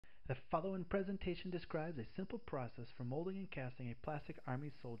The following presentation describes a simple process for molding and casting a plastic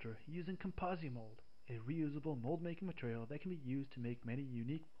army soldier using ComposiMold, a reusable mold-making material that can be used to make many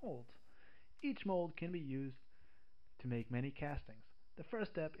unique molds. Each mold can be used to make many castings. The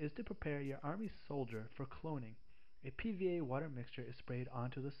first step is to prepare your army soldier for cloning. A PVA water mixture is sprayed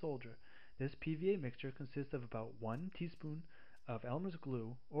onto the soldier. This PVA mixture consists of about 1 teaspoon of Elmer's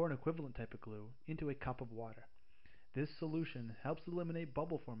glue or an equivalent type of glue into a cup of water. This solution helps eliminate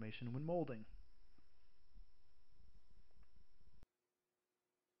bubble formation when molding.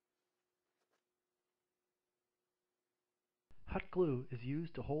 Hot glue is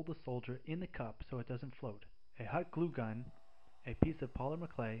used to hold the soldier in the cup so it doesn't float. A hot glue gun, a piece of polymer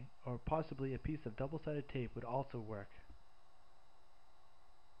clay, or possibly a piece of double-sided tape would also work.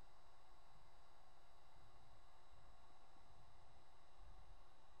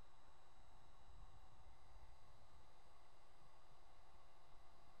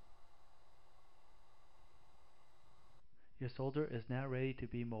 Your soldier is now ready to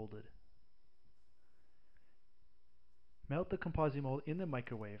be molded. Melt the ComposiMold in the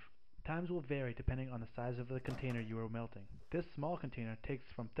microwave. Times will vary depending on the size of the container you are melting. This small container takes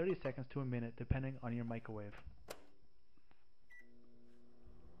from 30 seconds to a minute depending on your microwave.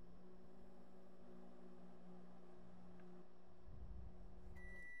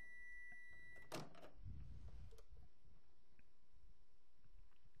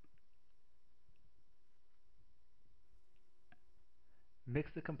 Mix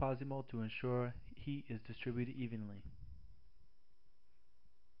the ComposiMold to ensure heat is distributed evenly.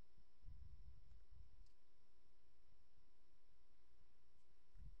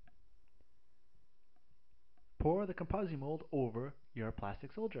 Pour the ComposiMold over your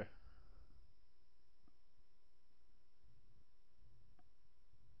plastic soldier.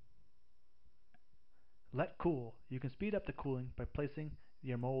 Let cool. You can speed up the cooling by placing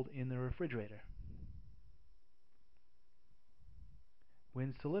your mold in the refrigerator.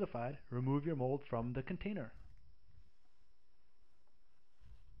 When solidified, remove your mold from the container.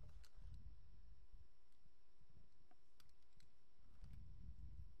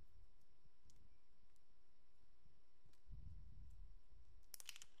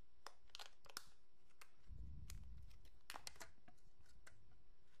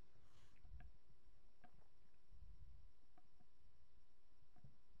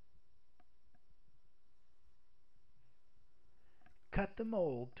 Cut the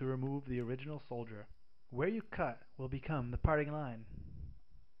mold to remove the original soldier. Where you cut will become the parting line.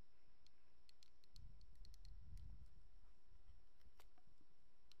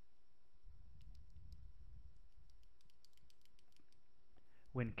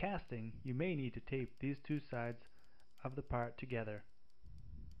 When casting, you may need to tape these two sides of the part together.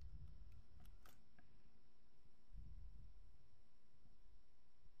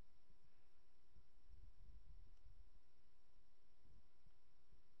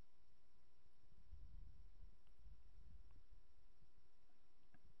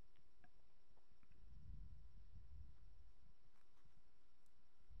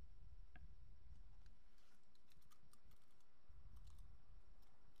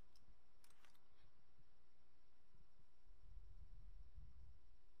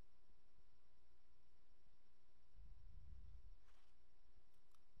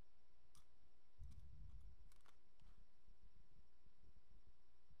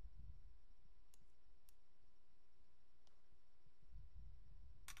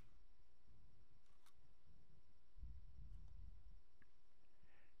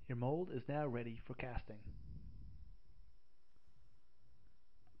 Your mold is now ready for casting.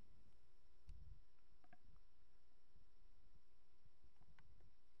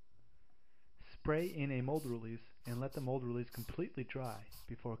 Spray in a mold release and let the mold release completely dry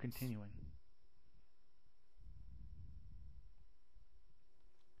before continuing.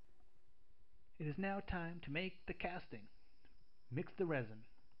 It is now time to make the casting. Mix the resin.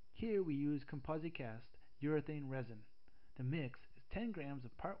 Here we use ComposiCast urethane resin. The mix is 10 grams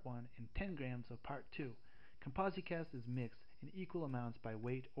of part 1 and 10 grams of part 2. ComposiCast is mixed in equal amounts by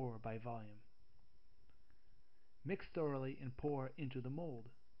weight or by volume. Mix thoroughly and pour into the mold.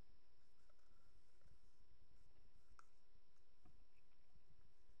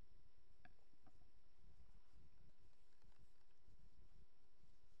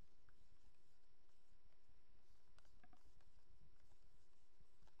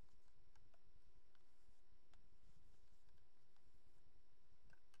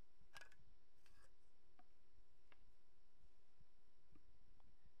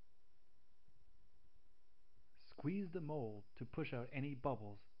 Squeeze the mold to push out any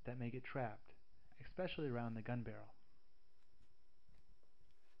bubbles that may get trapped, especially around the gun barrel.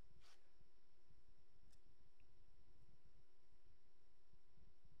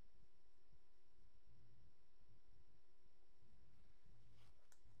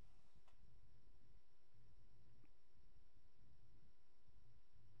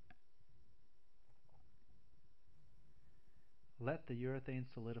 Let the urethane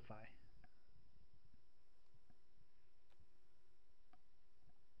solidify.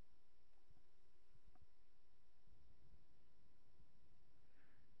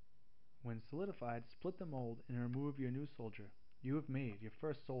 When solidified, split the mold and remove your new soldier. You have made your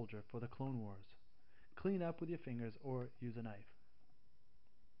first soldier for the Clone Wars. Clean up with your fingers or use a knife.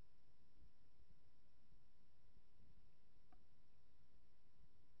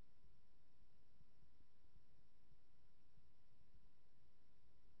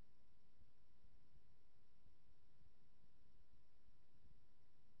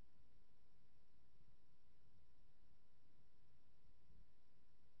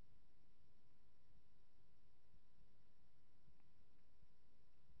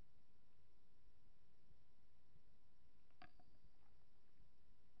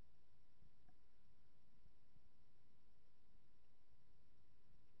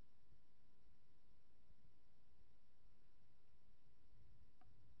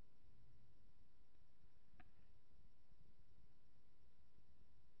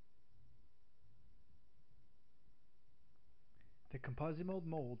 The ComposiMold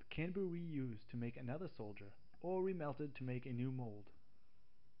mold can be reused to make another soldier, or remelted to make a new mold.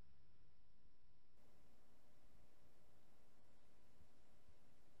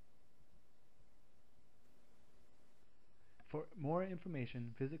 For more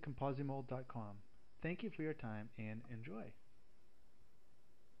information, visit ComposiMold.com. Thank you for your time and enjoy.